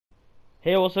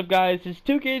Hey, what's up, guys? It's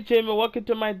 2K Jim, and welcome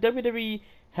to my WWE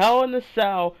Hell in a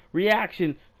Cell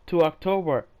reaction to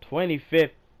October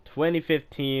 25th,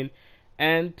 2015.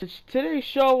 And today's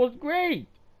show was great.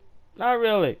 Not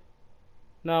really.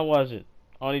 No, it wasn't.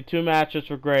 Only 2 matches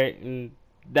were great, and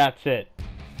that's it.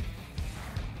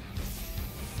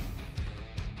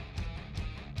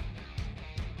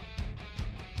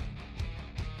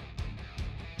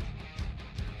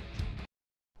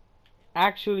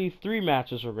 Actually, 3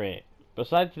 matches were great.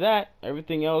 Besides that,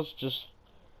 everything else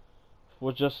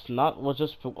was just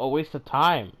a waste of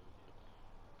time.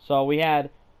 So we had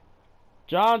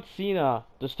John Cena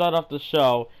to start off the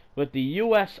show with the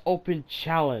US Open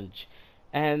Challenge.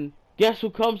 And guess who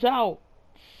comes out?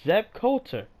 Zeb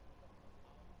Coulter.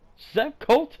 Zeb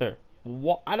Coulter.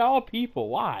 What, out of all people,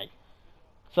 why?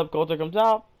 Zeb Coulter comes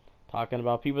out talking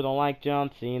about people don't like John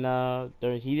Cena.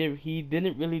 He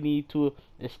didn't really need to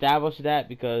establish that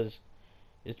because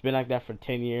it's been like that for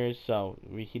 10 years, so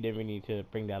he didn't really need to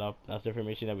bring that up. That's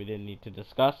information that we didn't need to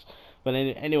discuss. But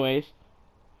anyways,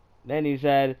 then he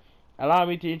said, allow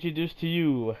me to introduce to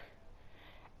you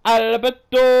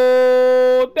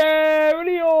Alberto Del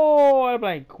Rio. I'm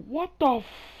like, what the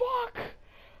fuck?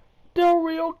 Del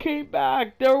Rio came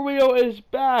back. Del Rio is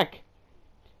back.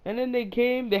 And then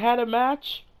they had a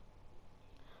match.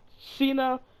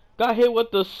 Cena got hit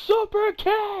with the super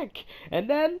kick. And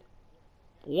then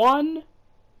 1,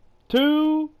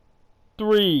 2,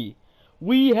 3.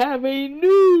 We have a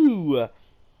new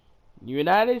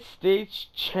United States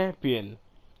champion.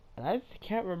 And I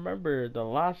can't remember the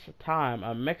last time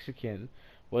a Mexican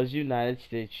was United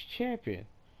States champion.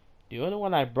 The only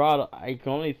one I can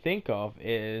only think of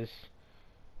is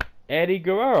Eddie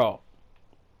Guerrero.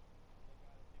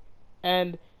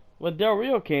 And when Del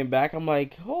Rio came back, I'm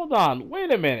like, hold on,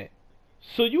 wait a minute.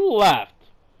 So you left.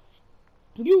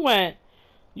 You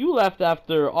left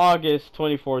after August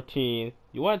 2014.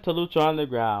 You went to Lucha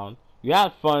Underground. You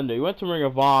had fun there. You went to Ring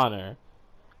of Honor.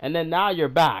 And then now you're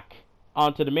back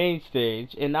onto the main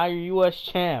stage. And now you're US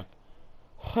champ.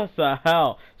 What the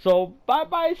hell? So,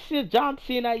 bye-bye, John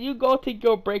Cena. You go take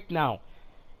your break now.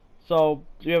 So,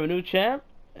 you have a new champ.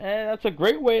 And that's a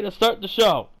great way to start the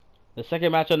show. The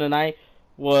second match on the night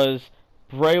was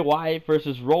Bray Wyatt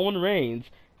versus Roman Reigns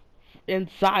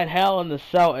inside Hell in the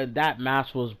Cell, and that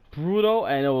match was brutal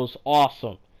and it was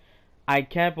awesome. I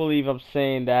can't believe I'm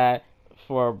saying that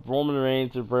for a Roman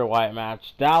Reigns and Bray Wyatt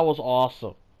match. That was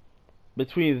awesome.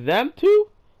 Between them two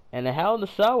and the Hell in the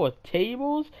Cell with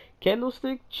tables,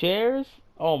 candlestick, chairs,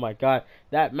 oh my god,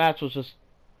 that match was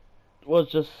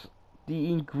just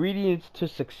the ingredients to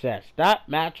success. That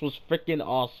match was freaking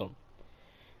awesome.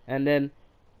 And then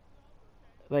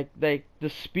like the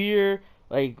spear,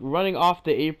 like running off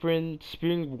the apron,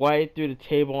 spearing Wyatt through the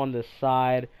table on the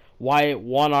side, Wyatt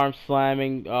one arm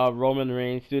slamming Roman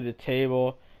Reigns through the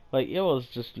table. Like it was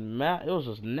just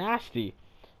nasty.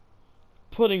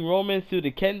 Putting Roman through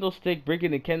the candlestick,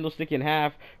 breaking the candlestick in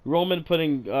half. Roman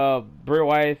putting Bray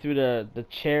Wyatt through the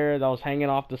chair that was hanging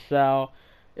off the cell.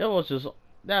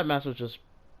 That match was just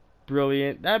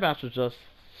brilliant. That match was just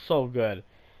so good.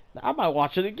 I might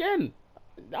watch it again.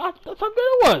 That's how good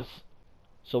it was.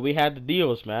 So we had the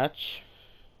Divas match.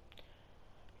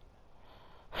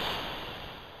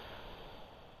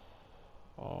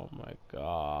 Oh my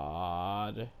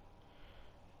god.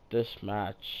 This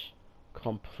match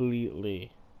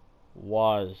completely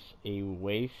was a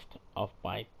waste of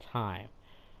my time.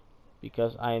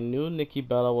 Because I knew Nikki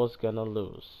Bella was gonna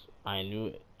lose. I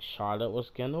knew Charlotte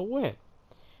was gonna win.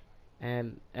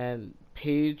 And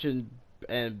Paige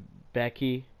and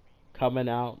Becky coming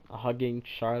out hugging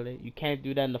Charlotte. You can't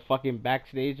do that in the fucking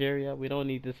backstage area. We don't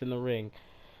need this in the ring.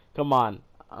 Come on.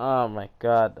 Oh my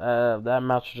god. That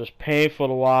match was just painful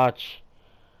to watch.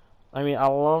 I mean, I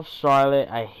love Charlotte.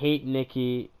 I hate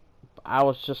Nikki. I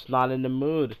was just not in the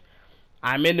mood.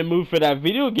 I'm in the mood for that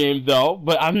video game though,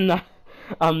 but I'm not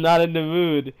in the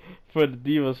mood for the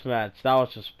Divas match. That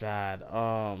was just bad.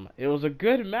 It was a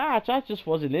good match. I just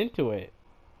wasn't into it.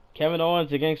 Kevin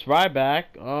Owens against Ryback.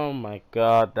 Oh my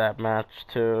god, that match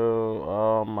too.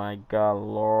 Oh my god,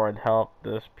 Lord help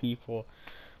this people.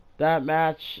 That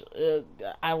match,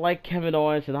 I like Kevin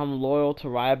Owens and I'm loyal to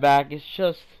Ryback. It's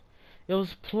just, it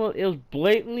was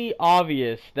blatantly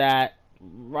obvious that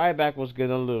Ryback was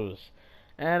gonna lose.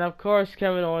 And of course,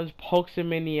 Kevin Owens pokes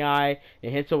him in the eye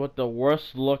and hits him with the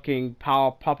worst looking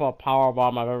pop-up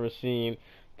powerbomb I've ever seen.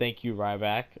 Thank you,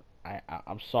 Ryback.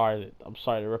 I'm sorry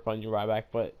to rip on you, Ryback,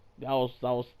 but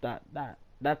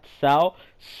that cell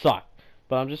sucked.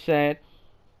 But I'm just saying,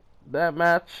 that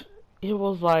match, it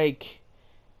was like,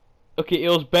 okay, it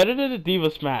was better than the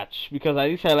Divas match because at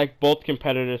least I like both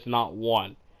competitors, not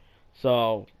one.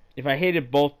 So if I hated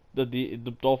both of the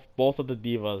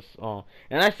divas,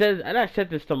 and I said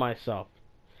this to myself.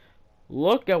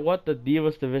 Look at what the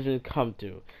divas division come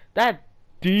to. That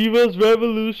divas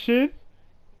revolution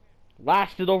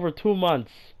lasted over 2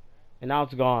 months, and now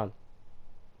it's gone.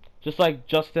 Just like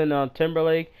Justin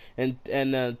Timberlake and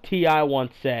Ti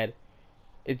once said,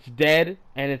 it's dead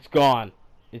and it's gone.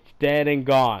 It's dead and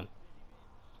gone.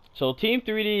 So Team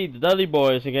 3D, the Dudley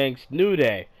Boys against New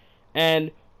Day,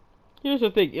 and here's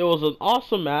the thing: it was an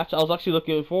awesome match. I was actually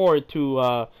looking forward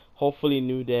to hopefully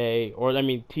New Day, or I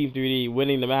mean Team 3D,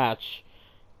 winning the match.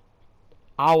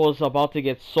 I was about to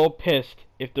get so pissed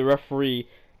if the referee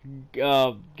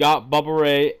got Bubba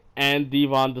Ray and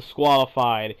Devon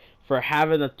disqualified for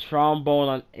having a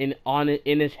trombone in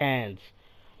his hands.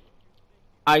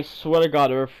 I swear to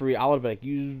God, the referee, I would have been like,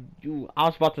 you. I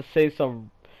was about to say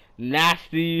some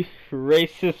nasty,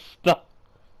 racist stuff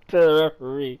to the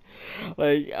referee.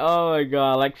 Like, oh my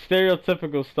God, like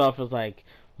stereotypical stuff is like,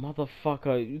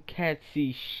 motherfucker, you can't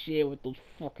see shit with those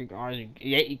fucking eyes.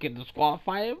 Yet you can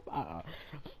disqualify him.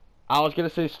 I was gonna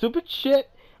say stupid shit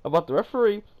about the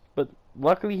referee, but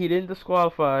luckily he didn't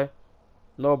disqualify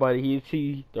nobody.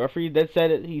 The referee then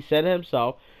said it. He said it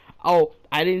himself. Oh,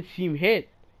 I didn't see him hit.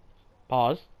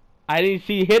 Pause. I didn't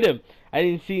see hit him. I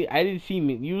didn't see him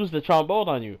use the trombone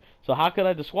on you. So how could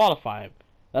I disqualify him?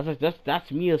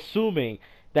 That's me assuming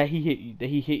that he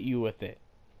hit you with it.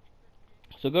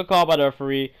 So good call by the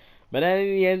referee. But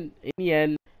then in the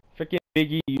end, freaking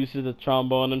Biggie uses the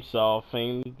trombone himself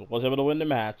and was able to win the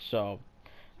match. So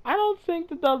I don't think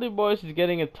the Dudley Boys is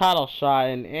getting a title shot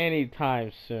in any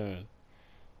time soon.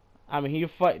 I mean,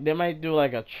 they might do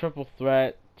like a triple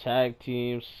threat tag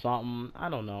team something. I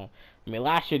don't know. I mean,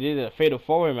 last year they did a fatal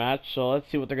four-way match, so let's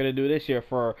see what they're gonna do this year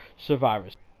for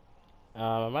Survivors.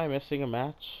 Am I missing a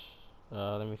match?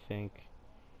 Let me think.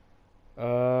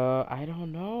 I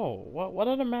don't know. What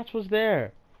other match was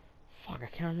there? Fuck, I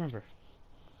can't remember.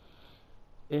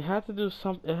 It had to do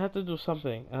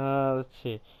something. Let's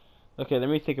see. Okay, let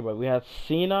me think about it. We had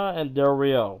Cena and Del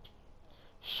Rio,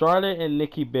 Charlotte and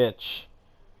Nikki Bitch,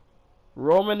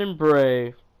 Roman and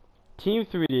Bray, Team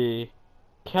 3D,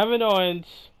 Kevin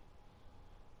Owens,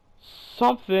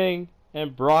 something,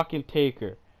 and Brock and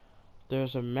Taker.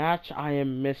 There's a match I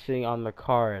am missing on the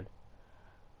card.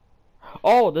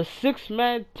 Oh, the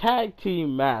 6-man tag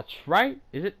team match, right?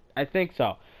 Is it? I think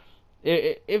so.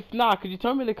 If not, could you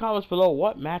tell me in the comments below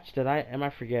what match am I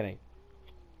forgetting?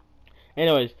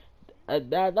 Anyways,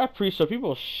 that pre-show,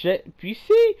 people shit. You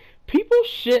see, people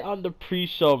shit on the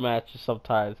pre-show matches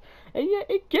sometimes, and yeah,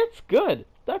 it gets good.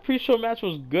 That pre-show match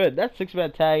was good. That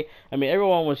 6-man tag, I mean,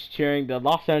 everyone was cheering. The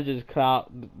Los Angeles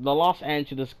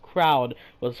crowd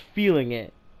was feeling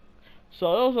it.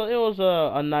 So it was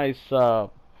a nice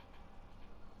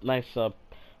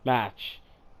match.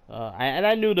 And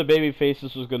I knew the baby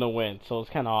faces was gonna win, so it's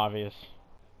kind of obvious.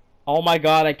 Oh my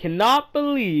God, I cannot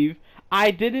believe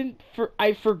I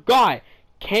forgot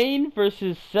Kane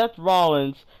versus Seth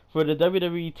Rollins for the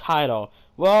WWE title.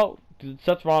 Well,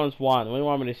 Seth Rollins won. What do you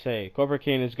want me to say? Cobra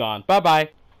Kane is gone. Bye bye.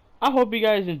 I hope you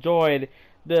guys enjoyed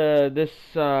this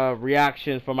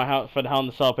reaction for the Hell in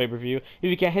the Cell pay-per-view. If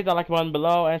you can, hit that like button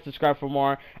below and subscribe for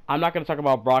more. I'm not gonna talk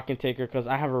about Brock and Taker because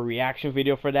I have a reaction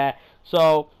video for that.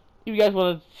 So if you guys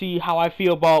want to see how I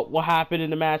feel about what happened in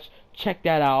the match, check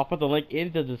that out. I'll put the link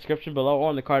in the description below or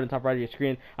on the card on the top right of your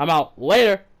screen. I'm out.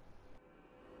 Later.